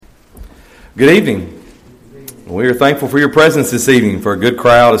Good evening. We are thankful for your presence this evening, for a good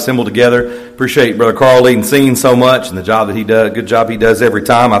crowd assembled together. Appreciate Brother Carl leading singing so much and the job that he does, good job he does every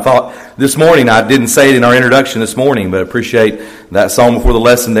time. I thought this morning, I didn't say it in our introduction this morning, but appreciate that song before the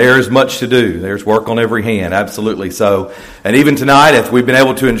lesson. There is much to do. There's work on every hand, absolutely so. And even tonight, if we've been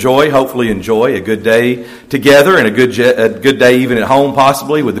able to hopefully enjoy a good day together and a good day even at home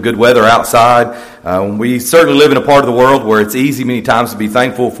possibly with the good weather outside. We certainly live in a part of the world where it's easy many times to be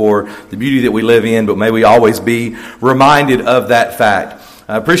thankful for the beauty that we live in, but may we always be reminded of that fact.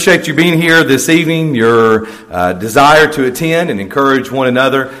 I appreciate you being here this evening, your desire to attend and encourage one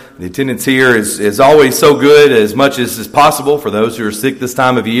another. The attendance here is always so good, as much as is possible for those who are sick this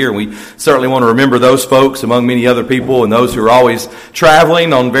time of year. And we certainly want to remember those folks among many other people and those who are always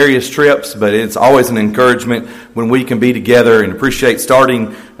traveling on various trips. But it's always an encouragement when we can be together, and appreciate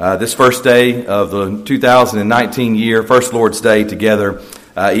starting this first day of the 2019 year, first Lord's Day together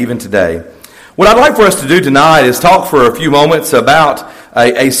even today. What I'd like for us to do tonight is talk for a few moments about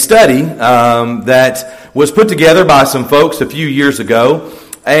a study that was put together by some folks a few years ago.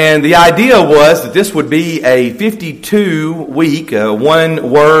 And the idea was that this would be a 52-week,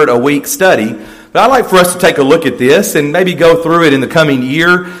 one-word-a-week study. But I'd like for us to take a look at this and maybe go through it in the coming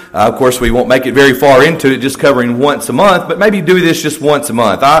year. Of course, we won't make it very far into it, just covering once a month, but maybe do this just once a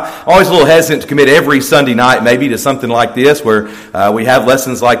month. I'm always a little hesitant to commit every Sunday night maybe to something like this where we have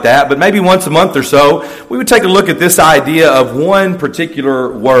lessons like that, but maybe once a month or so, we would take a look at this idea of one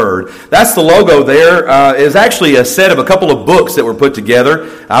particular word. That's the logo there. Is actually a set of a couple of books that were put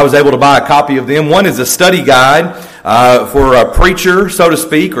together. I was able to buy a copy of them. One is a study guide for a preacher, so to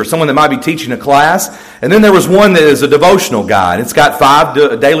speak, or someone that might be teaching a class. And then there was one that is a devotional guide. It's got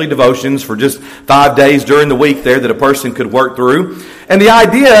 5 daily devotions for just 5 days during the week there that a person could work through. And the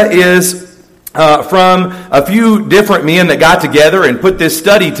idea is from a few different men that got together and put this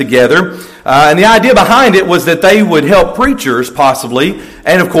study together. And the idea behind it was that they would help preachers possibly,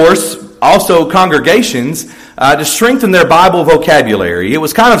 and of course also congregations, to strengthen their Bible vocabulary. It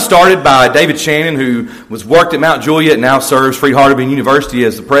was kind of started by David Shannon, who worked at Mount Juliet and now serves Freed-Hardeman University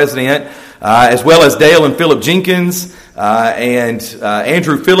as the president, as well as Dale and Philip Jenkins, and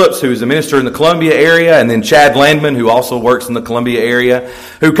Andrew Phillips, who's a minister in the Columbia area, and then Chad Landman, who also works in the Columbia area,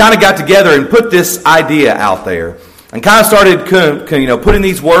 who kind of got together and put this idea out there. And kind of started putting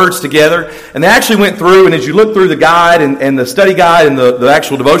these words together. And they actually went through, and as you look through the guide and the study guide and the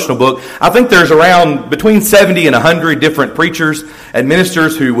actual devotional book, I think there's around between 70 and 100 different preachers and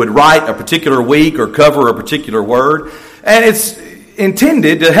ministers who would write a particular week or cover a particular word. And it's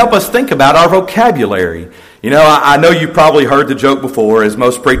intended to help us think about our vocabulary. You know, I know you've probably heard the joke before, as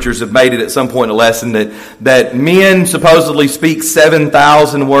most preachers have made it at some point in a lesson, that men supposedly speak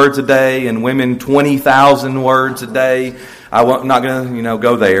 7,000 words a day and women 20,000 words a day. I'm not going to,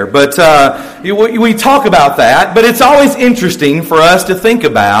 go there. But we talk about that, but it's always interesting for us to think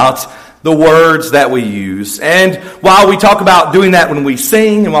about the words that we use. And while we talk about doing that when we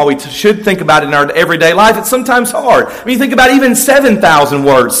sing, and while we should think about it in our everyday life, it's sometimes hard. When you think about even 7,000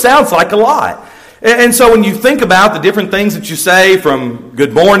 words, sounds like a lot. And so when you think about the different things that you say, from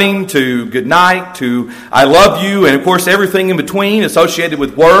good morning to good night to I love you, and of course everything in between associated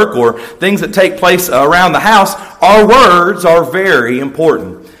with work or things that take place around the house, our words are very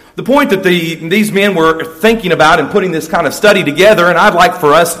important. The point that these men were thinking about and putting this kind of study together, and I'd like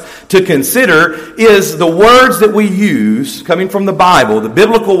for us to consider, is the words that we use coming from the Bible. The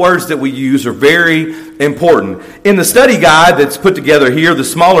biblical words that we use are very important. In the study guide that's put together here, the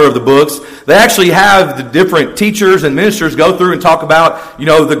smaller of the books, they actually have the different teachers and ministers go through and talk about,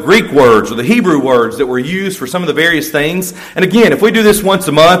 the Greek words or the Hebrew words that were used for some of the various things. And again, if we do this once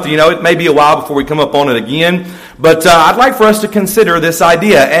a month, it may be a while before we come up on it again. But I'd like for us to consider this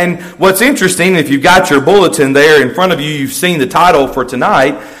idea. And what's interesting, if you've got your bulletin there in front of you, you've seen the title for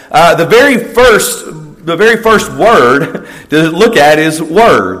tonight. The very first word to look at is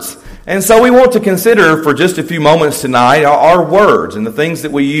words. And so we want to consider for just a few moments tonight our words and the things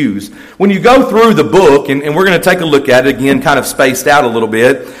that we use. When you go through the book, and we're going to take a look at it again, kind of spaced out a little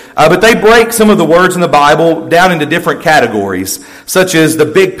bit, but they break some of the words in the Bible down into different categories, such as the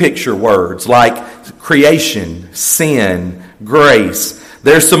big picture words like creation, sin, grace.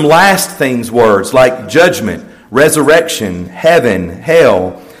 There's some last things words like judgment, resurrection, heaven,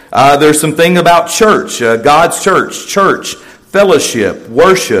 hell. There's some thing about church, God's church, fellowship,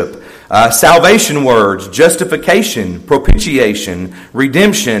 worship. Salvation words, justification, propitiation,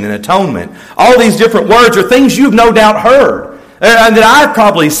 redemption, and atonement. All these different words are things you've no doubt heard. And that I've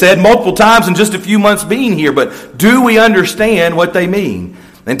probably said multiple times in just a few months being here, but do we understand what they mean?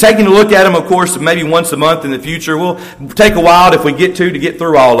 And taking a look at them, of course, maybe once a month in the future. We'll take a while if we get to get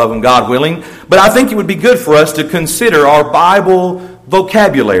through all of them, God willing. But I think it would be good for us to consider our Bible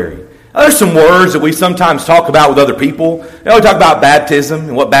vocabulary. There's some words that we sometimes talk about with other people. We talk about baptism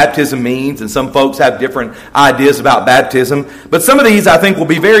and what baptism means, and some folks have different ideas about baptism. But some of these, I think, will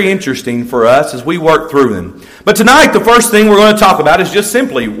be very interesting for us as we work through them. But tonight, the first thing we're going to talk about is just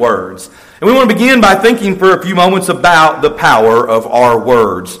simply words. And we want to begin by thinking for a few moments about the power of our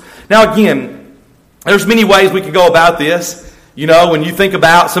words. Now, again, there's many ways we could go about this. You know, when you think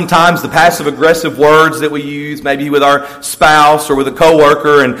about sometimes the passive-aggressive words that we use, maybe with our spouse or with a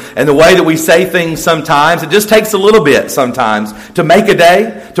coworker, and the way that we say things sometimes, it just takes a little bit sometimes to make a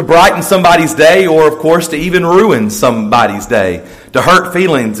day, to brighten somebody's day, or, of course, to even ruin somebody's day, to hurt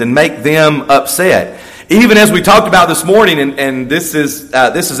feelings and make them upset. Even as we talked about this morning, and this is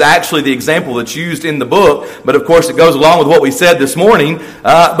actually the example that's used in the book, but of course it goes along with what we said this morning,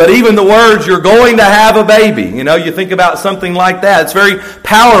 but even the words, you're going to have a baby, you think about something like that. It's very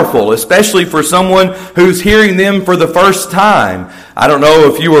powerful, especially for someone who's hearing them for the first time. I don't know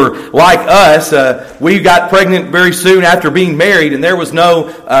if you were like us. We got pregnant very soon after being married, and there was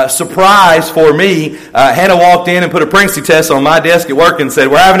no surprise for me. Hannah walked in and put a pregnancy test on my desk at work and said,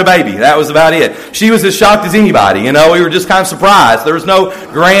 "We're having a baby." That was about it. She was as shocked as anybody. We were just kind of surprised. There was no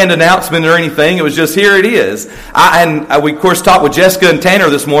grand announcement or anything. It was just, here it is. We, of course, talked with Jessica and Tanner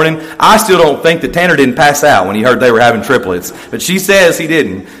this morning. I still don't think that Tanner didn't pass out when he heard they were having triplets. But she says he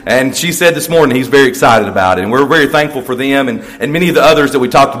didn't. And she said this morning he's very excited about it. And we're very thankful for them and many of the others that we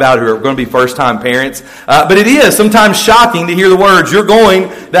talked about who are going to be first-time parents. But it is sometimes shocking to hear the words, you're going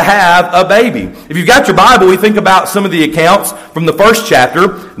to have a baby. If you've got your Bible, we think about some of the accounts from the first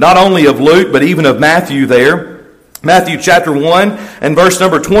chapter, not only of Luke, but even of Matthew there. Matthew chapter 1 and verse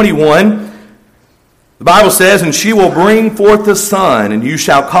number 21. The Bible says, "And she will bring forth a son, and you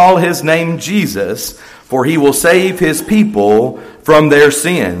shall call his name Jesus, for he will save his people from their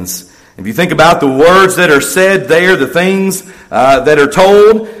sins." If you think about the words that are said there, the things that are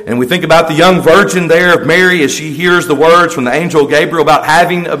told, and we think about the young virgin there of Mary as she hears the words from the angel Gabriel about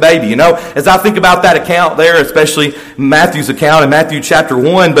having a baby. As I think about that account there, especially Matthew's account in Matthew chapter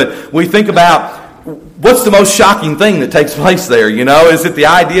 1, but we think about what's the most shocking thing that takes place there? Is it the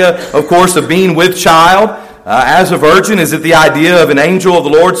idea, of course, of being with child as a virgin? Is it the idea of an angel of the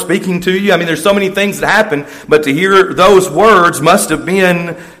Lord speaking to you? There's so many things that happen, but to hear those words must have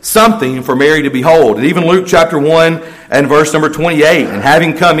been something for Mary to behold. And even Luke chapter 1 and verse number 28, "And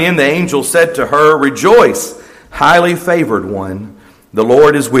having come in, the angel said to her, 'Rejoice, highly favored one, the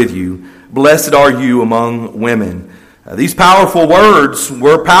Lord is with you. Blessed are you among women.'" These powerful words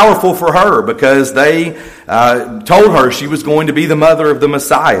were powerful for her because they told her she was going to be the mother of the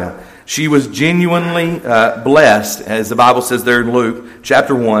Messiah. She was genuinely blessed, as the Bible says there in Luke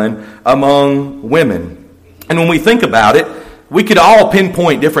chapter 1, among women. And when we think about it, we could all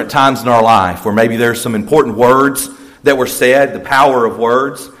pinpoint different times in our life where maybe there's some important words that were said, the power of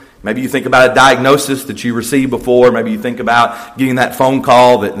words. Maybe you think about a diagnosis that you received before. Maybe you think about getting that phone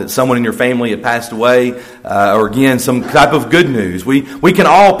call that someone in your family had passed away. Or again, some type of good news. We can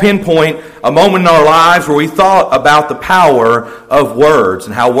all pinpoint a moment in our lives where we thought about the power of words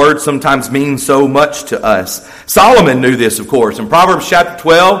and how words sometimes mean so much to us. Solomon knew this, of course. In Proverbs chapter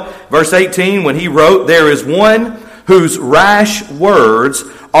 12, verse 18, when he wrote, "There is one whose rash words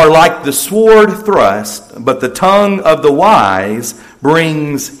are like the sword thrust, but the tongue of the wise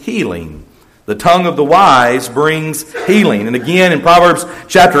brings healing." The tongue of the wise brings healing. And again in Proverbs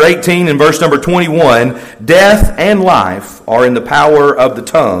chapter 18 and verse number 21, "Death and life are in the power of the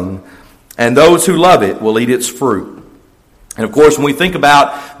tongue, and those who love it will eat its fruit." And of course, when we think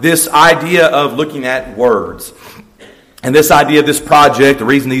about this idea of looking at words, and this idea of this project, the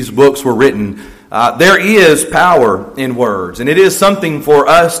reason these books were written, there is power in words. And it is something for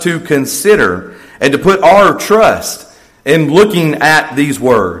us to consider and to put our trust in looking at these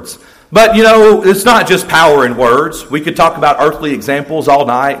words. But, it's not just power in words. We could talk about earthly examples all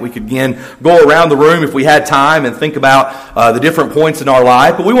night. We could, again, go around the room if we had time and think about the different points in our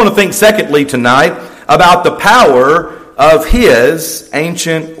life. But we want to think, secondly, tonight, about the power of His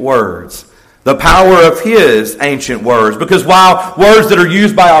ancient words. The power of His ancient words. Because while words that are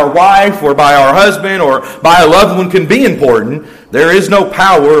used by our wife or by our husband or by a loved one can be important, there is no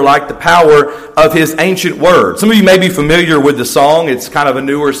power like the power of His ancient words. Some of you may be familiar with the song. It's kind of a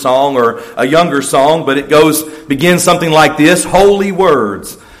newer song or a younger song, but it begins something like this: "Holy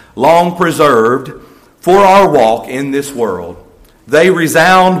words, long preserved for our walk in this world. They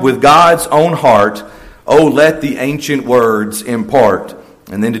resound with God's own heart. Oh, let the ancient words impart."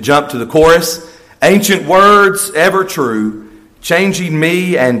 And then to jump to the chorus, "Ancient words ever true, changing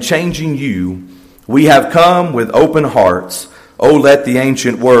me and changing you. We have come with open hearts. Oh, let the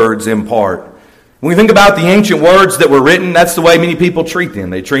ancient words impart. When we think about the ancient words that were written, that's the way many people treat them.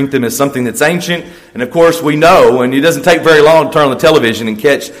 They treat them as something that's ancient. And of course we know, and it doesn't take very long to turn on the television and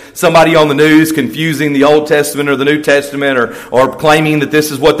catch somebody on the news confusing the Old Testament or the New Testament, or claiming that this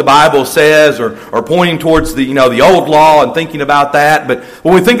is what the Bible says, or pointing towards the old law and thinking about that. But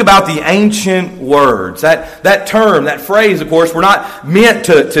when we think about the ancient words, that term, that phrase, of course, we're not meant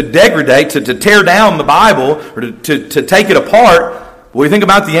to degrade, to tear down the Bible or to take it apart. When we think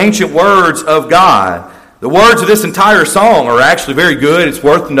about the ancient words of God, the words of this entire song are actually very good. It's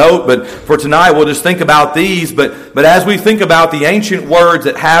worth note, but for tonight we'll just think about these. But as we think about the ancient words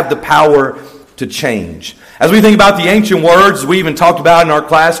that have the power to change, as we think about the ancient words we even talked about in our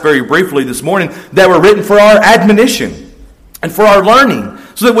class very briefly this morning, that were written for our admonition and for our learning,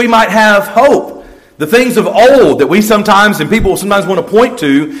 so that we might have hope. The things of old that we sometimes, and people sometimes want to point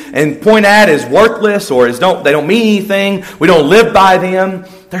to and point at as worthless or as they don't mean anything, we don't live by them,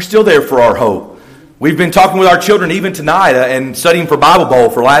 they're still there for our hope. We've been talking with our children even tonight and studying for Bible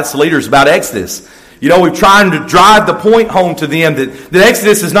Bowl for Lads to Leaders about Exodus. We're trying to drive the point home to them that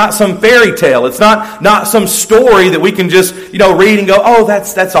Exodus is not some fairy tale. It's not some story that we can just read and go, oh,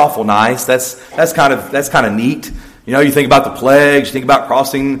 that's awful nice. That's kind of neat. You think about the plagues, you think about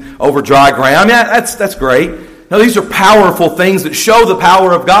crossing over dry ground. Yeah, that's great. No, these are powerful things that show the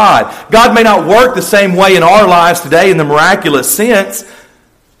power of God. God may not work the same way in our lives today in the miraculous sense,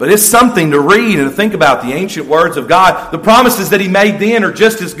 but it's something to read and to think about the ancient words of God. The promises that He made then are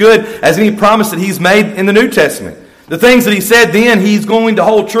just as good as any promise that He's made in the New Testament. The things that He said then, He's going to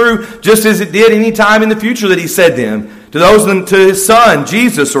hold true just as it did any time in the future that He said them. To those, to His Son,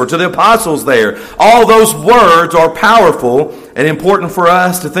 Jesus, or to the apostles there. All those words are powerful and important for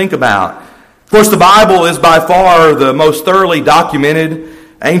us to think about. Of course, the Bible is by far the most thoroughly documented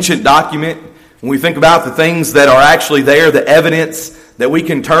ancient document. When we think about the things that are actually there, the evidence that we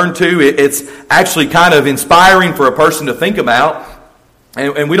can turn to, it's actually kind of inspiring for a person to think about.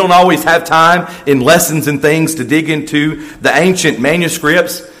 And we don't always have time in lessons and things to dig into the ancient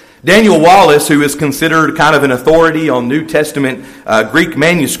manuscripts. Daniel Wallace, who is considered kind of an authority on New Testament Greek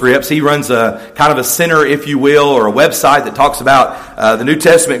manuscripts, he runs a kind of a center, if you will, or a website that talks about the New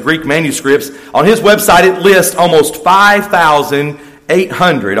Testament Greek manuscripts. On his website, it lists almost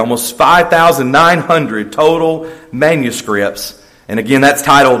 5,800, almost 5,900 total manuscripts. And again, that's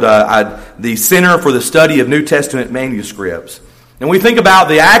titled the Center for the Study of New Testament Manuscripts. And we think about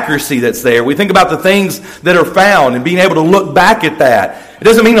the accuracy that's there. We think about the things that are found and being able to look back at that. It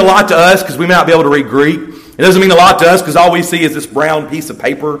doesn't mean a lot to us because we may not be able to read Greek. It doesn't mean a lot to us because all we see is this brown piece of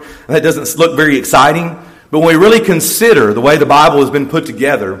paper and that doesn't look very exciting. But when we really consider the way the Bible has been put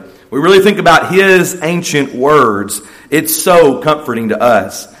together, we really think about His ancient words, it's so comforting to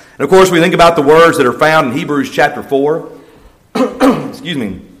us. And of course, we think about the words that are found in Hebrews chapter 4. Excuse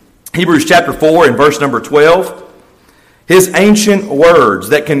me. Hebrews chapter 4 and verse number 12. His ancient words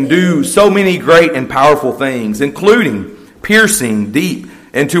that can do so many great and powerful things, including piercing deep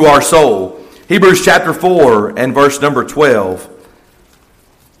into our soul. Hebrews chapter 4 and verse number 12.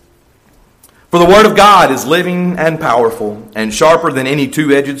 For the word of God is living and powerful and sharper than any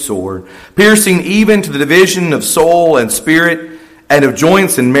two-edged sword, piercing even to the division of soul and spirit and of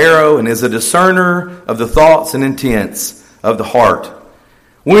joints and marrow, and is a discerner of the thoughts and intents of the heart.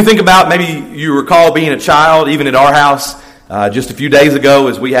 When we think about, maybe you recall being a child, even at our house, just a few days ago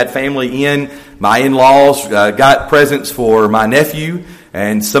as we had family in, my in-laws got presents for my nephew,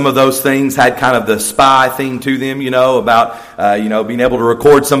 and some of those things had kind of the spy thing to them, about, being able to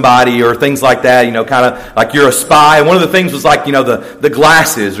record somebody or things like that, kind of like you're a spy. And one of the things was like, the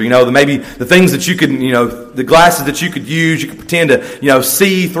glasses, or, maybe the things that you could, the glasses that you could use, you could pretend to,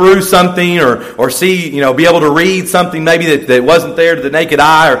 see through something or see, be able to read something maybe that wasn't there to the naked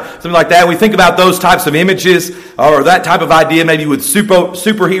eye or something like that. We think about those types of images or that type of idea maybe with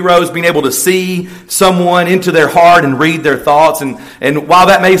superheroes being able to see someone into their heart and read their thoughts. And while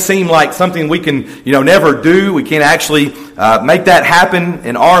that may seem like something we can, never do, we can't actually make that happen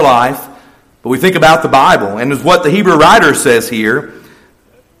in our life, but we think about the Bible. And as what the Hebrew writer says here,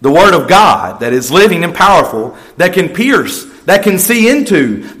 the Word of God that is living and powerful, that can pierce, that can see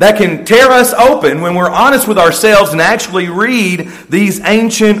into, that can tear us open when we're honest with ourselves and actually read these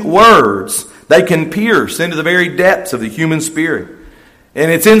ancient words. They can pierce into the very depths of the human spirit.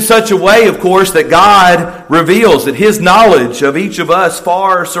 And it's in such a way, of course, that God reveals that His knowledge of each of us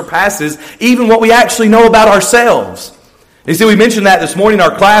far surpasses even what we actually know about ourselves. You see, we mentioned that this morning in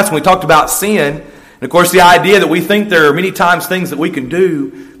our class when we talked about sin. And of course, the idea that we think there are many times things that we can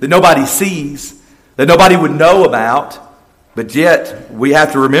do that nobody sees, that nobody would know about. But yet, we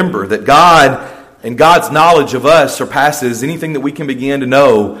have to remember that God and God's knowledge of us surpasses anything that we can begin to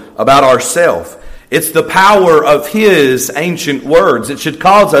know about ourselves. It's the power of His ancient words. It should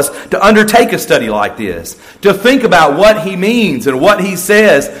cause us to undertake a study like this, to think about what He means and what He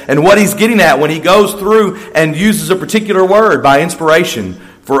says and what He's getting at when He goes through and uses a particular word by inspiration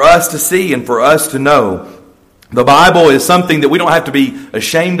for us to see and for us to know. The Bible is something that we don't have to be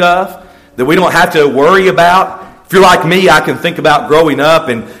ashamed of, that we don't have to worry about. If you're like me, I can think about growing up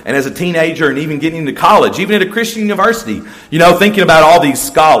and as a teenager and even getting into college, even at a Christian university, thinking about all these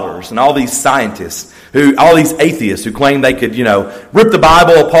scholars and all these scientists, all these atheists who claim they could, rip the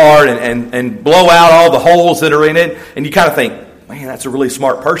Bible apart and blow out all the holes that are in it. And you kind of think, man, that's a really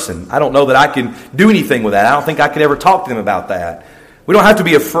smart person. I don't know that I can do anything with that. I don't think I could ever talk to them about that. We don't have to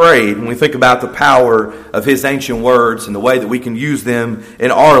be afraid when we think about the power of His ancient words and the way that we can use them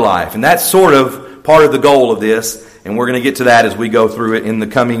in our life. And that's sort of part of the goal of this, and we're going to get to that as we go through it in the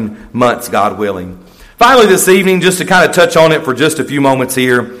coming months, God willing. Finally, this evening, just to kind of touch on it for just a few moments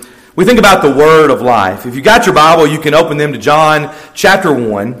here, we think about the word of life. If you got your Bible, you can open them to John chapter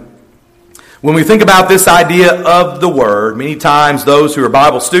 1. When we think about this idea of the Word, many times those who are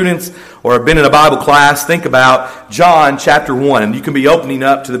Bible students or have been in a Bible class think about John chapter 1. And you can be opening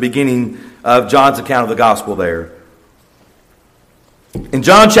up to the beginning of John's account of the Gospel there. In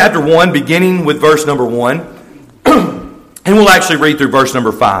John chapter 1, beginning with verse number 1, and we'll actually read through verse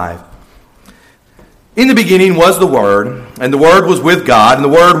number 5. In the beginning was the Word, and the Word was with God, and the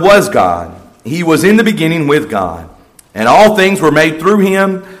Word was God. He was in the beginning with God. And all things were made through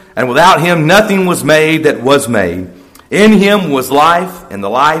Him, and without Him nothing was made that was made. In Him was life, and the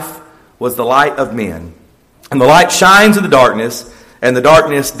life was the light of men. And the light shines in the darkness, and the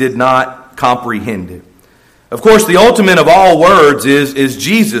darkness did not comprehend it. Of course, the ultimate of all words is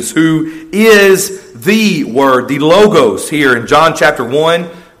Jesus, who is the Word, the Logos, here in John chapter 1,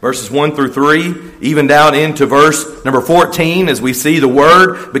 verses 1 through 3, even down into verse number 14, as we see the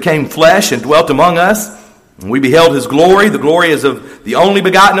Word became flesh and dwelt among us. And we beheld His glory. The glory is of the only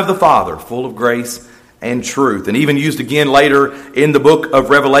begotten of the Father, full of grace and truth. And even used again later in the book of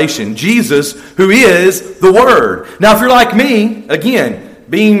Revelation, Jesus, who is the Word. Now, if you're like me, again,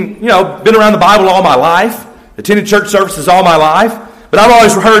 been around the Bible all my life, attended church services all my life, but I've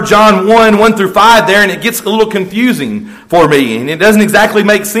always heard John 1 through 5 there, and it gets a little confusing for me, and it doesn't exactly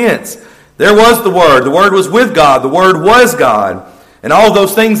make sense. There was the Word was with God, the Word was God, and all of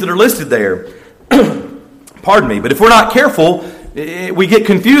those things that are listed there. Pardon me, but if we're not careful, we get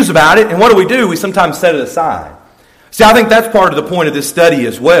confused about it, and what do? We sometimes set it aside. See, I think that's part of the point of this study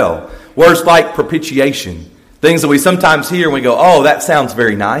as well. Words like propitiation, things that we sometimes hear and we go, oh, that sounds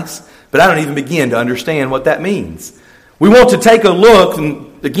very nice, but I don't even begin to understand what that means. We want to take a look,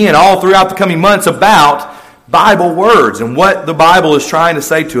 and again, all throughout the coming months, about Bible words and what the Bible is trying to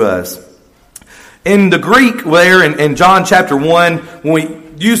say to us. In the Greek there in John chapter 1, when we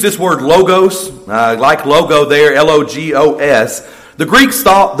use this word logos, like logo there, Logos, the Greeks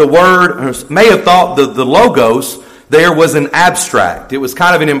thought the word, may have thought the logos there was an abstract. It was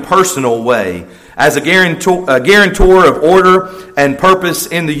kind of an impersonal way, as a guarantor of order and purpose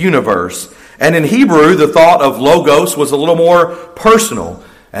in the universe. And in Hebrew, the thought of logos was a little more personal,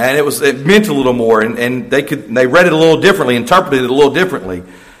 and it meant a little more, and they read it a little differently, interpreted it a little differently.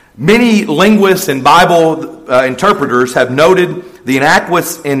 Many linguists and Bible interpreters have noted the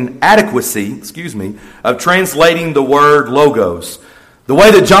inadequacy of translating the word logos. The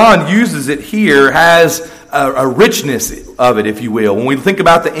way that John uses it here has a richness of it, if you will. When we think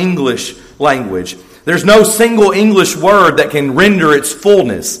about the English language, there's no single English word that can render its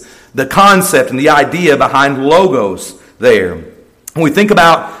fullness, the concept and the idea behind logos there. When we think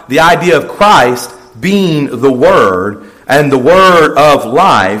about the idea of Christ being the Word and the Word of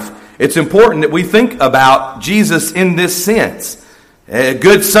life, it's important that we think about Jesus in this sense. A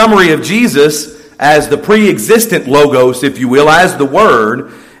good summary of Jesus as the pre-existent logos, if you will, as the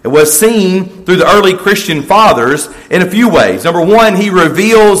Word, it was seen through the early Christian fathers in a few ways. Number one, He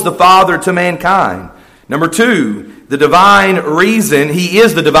reveals the Father to mankind. Number two, the divine reason, He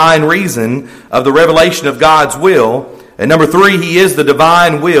is the divine reason of the revelation of God's will. And number three, He is the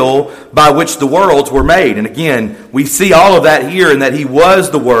divine will by which the worlds were made. And again, we see all of that here in that He was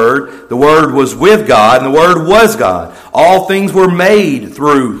the Word was with God, and the Word was God. All things were made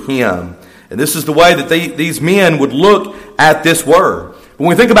through Him. And this is the way that these men would look at this Word. When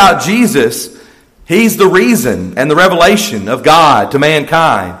we think about Jesus, He's the reason and the revelation of God to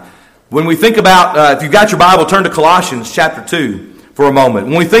mankind. When we think about, if you've got your Bible, turn to Colossians chapter 2 for a moment.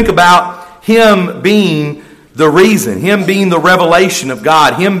 When we think about Him being the reason, Him being the revelation of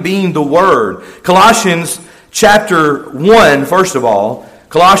God, Him being the Word. Colossians chapter 1, first of all,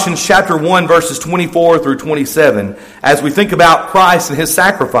 Colossians chapter 1, verses 24 through 27, as we think about Christ and his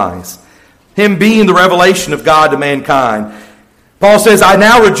sacrifice, him being the revelation of God to mankind. Paul says, I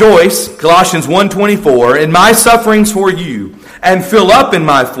now rejoice, Colossians 1:24, in my sufferings for you, and fill up in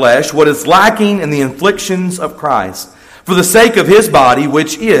my flesh what is lacking in the afflictions of Christ, for the sake of his body,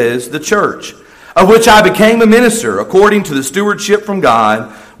 which is the church, of which I became a minister, according to the stewardship from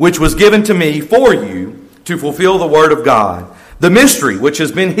God, which was given to me for you to fulfill the word of God, the mystery which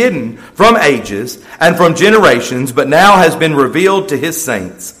has been hidden from ages and from generations, but now has been revealed to his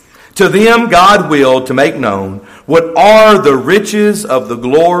saints. To them God willed to make known what are the riches of the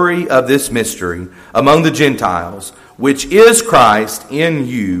glory of this mystery among the Gentiles, which is Christ in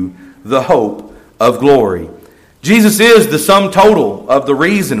you, the hope of glory. Jesus is the sum total of the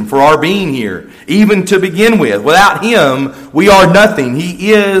reason for our being here, even to begin with. Without him, we are nothing.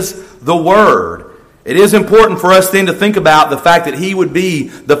 He is the Word. It is important for us then to think about the fact that he would be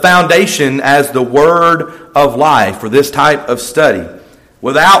the foundation as the Word of life for this type of study.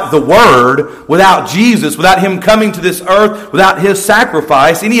 Without the Word, without Jesus, without him coming to this earth, without his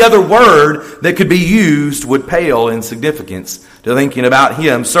sacrifice, any other word that could be used would pale in significance to thinking about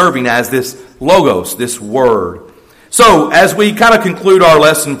him serving as this logos, this word. So, as we kind of conclude our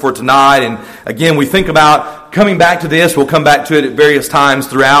lesson for tonight, and again, we think about coming back to this, we'll come back to it at various times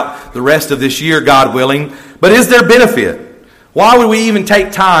throughout the rest of this year, God willing. But is there benefit? Why would we even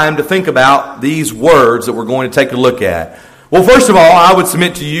take time to think about these words that we're going to take a look at? Well, first of all, I would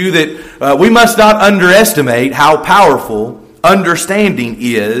submit to you that we must not underestimate how powerful understanding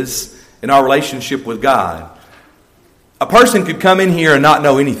is in our relationship with God. A person could come in here and not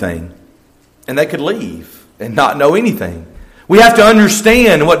know anything, and they could leave and not know anything. We have to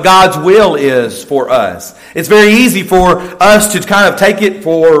understand what God's will is for us. It's very easy for us to kind of take it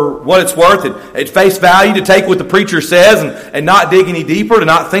for what it's worth, at face value, to take what the preacher says and not dig any deeper, to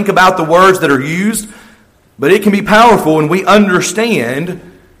not think about the words that are used. But it can be powerful when we understand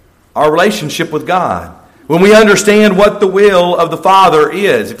our relationship with God. When we understand what the will of the Father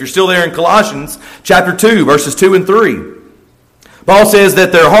is. If you're still there in Colossians chapter 2, verses 2 and 3. Paul says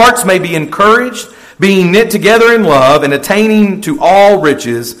that their hearts may be encouraged, being knit together in love, and attaining to all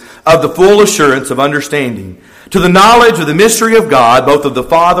riches of the full assurance of understanding, to the knowledge of the mystery of God, both of the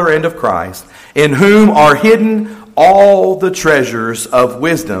Father and of Christ, in whom are hidden all the treasures of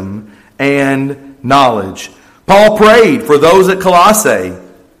wisdom and knowledge. Paul prayed for those at Colossae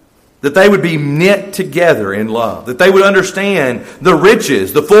that they would be knit together in love, that they would understand the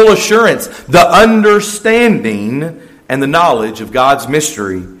riches, the full assurance, the understanding, and the knowledge of God's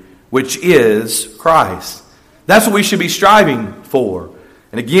mystery, which is Christ. That's what we should be striving for.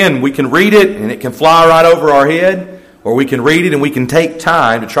 And again, we can read it and it can fly right over our head, or we can read it and we can take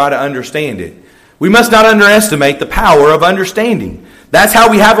time to try to understand it. We must not underestimate the power of understanding. That's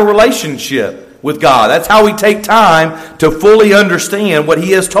how we have a relationship with God. That's how we take time to fully understand what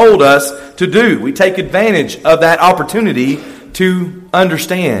he has told us to do. We take advantage of that opportunity to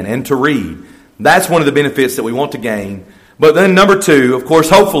understand and to read. That's one of the benefits that we want to gain. But then number two, of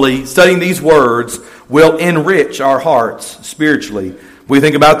course, hopefully studying these words will enrich our hearts spiritually. We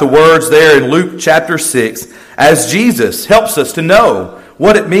think about the words there in Luke chapter 6 as Jesus helps us to know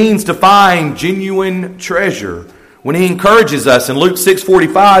what it means to find genuine treasure. When he encourages us in Luke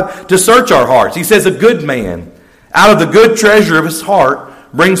 6:45 to search our hearts. He says, a good man out of the good treasure of his heart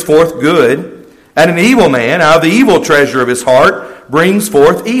brings forth good, and an evil man out of the evil treasure of his heart brings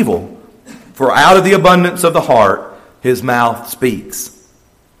forth evil. For out of the abundance of the heart his mouth speaks.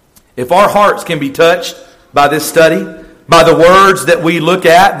 If our hearts can be touched by this study, by the words that we look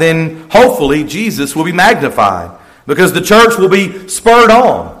at, then hopefully Jesus will be magnified, because the church will be spurred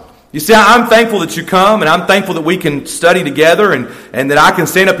on. You see, I'm thankful that you come, and I'm thankful that we can study together and that I can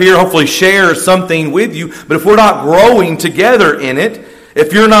stand up here and hopefully share something with you. But if we're not growing together in it,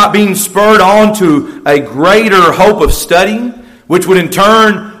 if you're not being spurred on to a greater hope of studying, which would in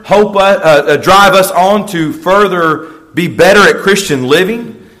turn drive us on to further be better at Christian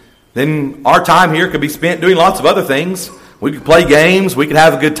living, then our time here could be spent doing lots of other things. We could play games, we could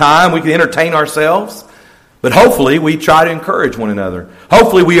have a good time, we could entertain ourselves. But hopefully we try to encourage one another.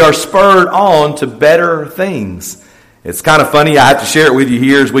 Hopefully we are spurred on to better things. It's kind of funny, I have to share it with you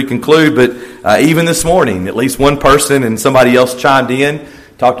here as we conclude, but even this morning, at least one person and somebody else chimed in,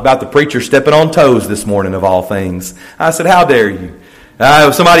 talked about the preacher stepping on toes this morning of all things. I said, how dare you?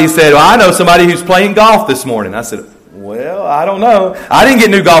 Somebody said, well, I know somebody who's playing golf this morning. I said, well, I don't know. I didn't get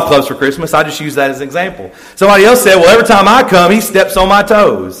new golf clubs for Christmas. I just used that as an example. Somebody else said, well, every time I come, he steps on my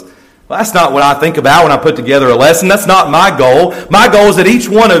toes. Well, that's not what I think about when I put together a lesson. That's not my goal. My goal is that each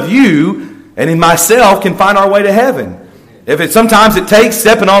one of you and in myself can find our way to heaven. Sometimes it takes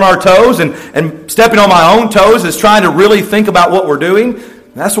stepping on our toes, and stepping on my own toes is trying to really think about what we're doing,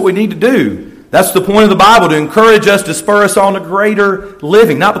 that's what we need to do. That's the point of the Bible, to encourage us, to spur us on to greater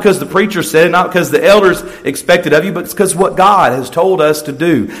living. Not because the preacher said it, not because the elders expected of you, but because what God has told us to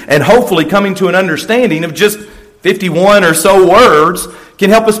do. And hopefully coming to an understanding of just 51 or so words can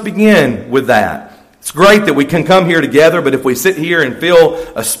help us begin with that. It's great that we can come here together, but if we sit here and fill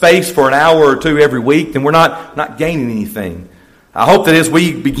a space for an hour or two every week, then we're not gaining anything. I hope that as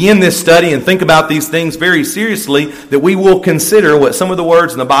we begin this study and think about these things very seriously, that we will consider what some of the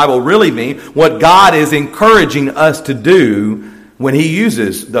words in the Bible really mean, what God is encouraging us to do when He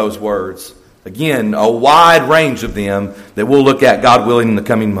uses those words. Again, a wide range of them that we'll look at, God willing, in the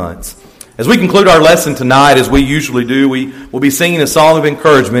coming months. As we conclude our lesson tonight, as we usually do, we will be singing a song of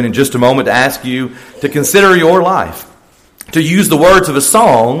encouragement in just a moment to ask you to consider your life, to use the words of a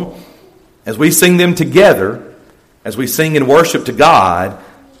song as we sing them together, as we sing in worship to God,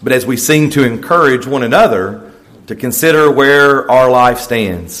 but as we sing to encourage one another to consider where our life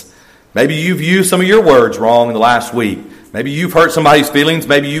stands. Maybe you've used some of your words wrong in the last week. Maybe you've hurt somebody's feelings.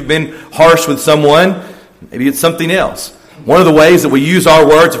 Maybe you've been harsh with someone. Maybe it's something else. One of the ways that we use our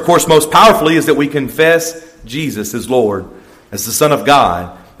words, of course, most powerfully is that we confess Jesus as Lord, as the Son of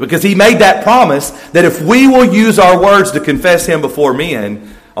God. Because He made that promise that if we will use our words to confess Him before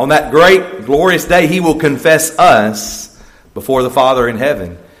men, on that great, glorious day, He will confess us before the Father in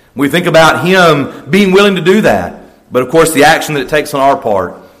heaven. We think about Him being willing to do that. But of course, the action that it takes on our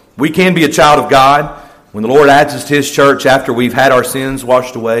part. We can be a child of God when the Lord adds us to His church after we've had our sins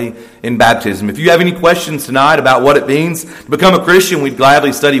washed away in baptism. If you have any questions tonight about what it means to become a Christian, we'd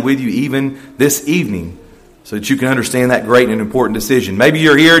gladly study with you even this evening, so that you can understand that great and important decision. Maybe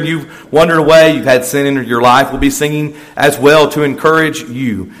you're here and you've wandered away, you've had sin into your life. We'll be singing as well to encourage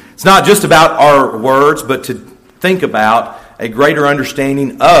you. It's not just about our words, but to think about a greater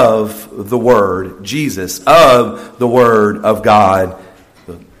understanding of the Word, Jesus, of the Word of God,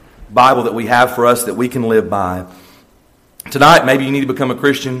 the Bible that we have for us that we can live by. Tonight, maybe you need to become a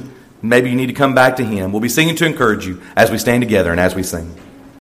Christian. Maybe you need to come back to Him. We'll be singing to encourage you as we stand together and as we sing.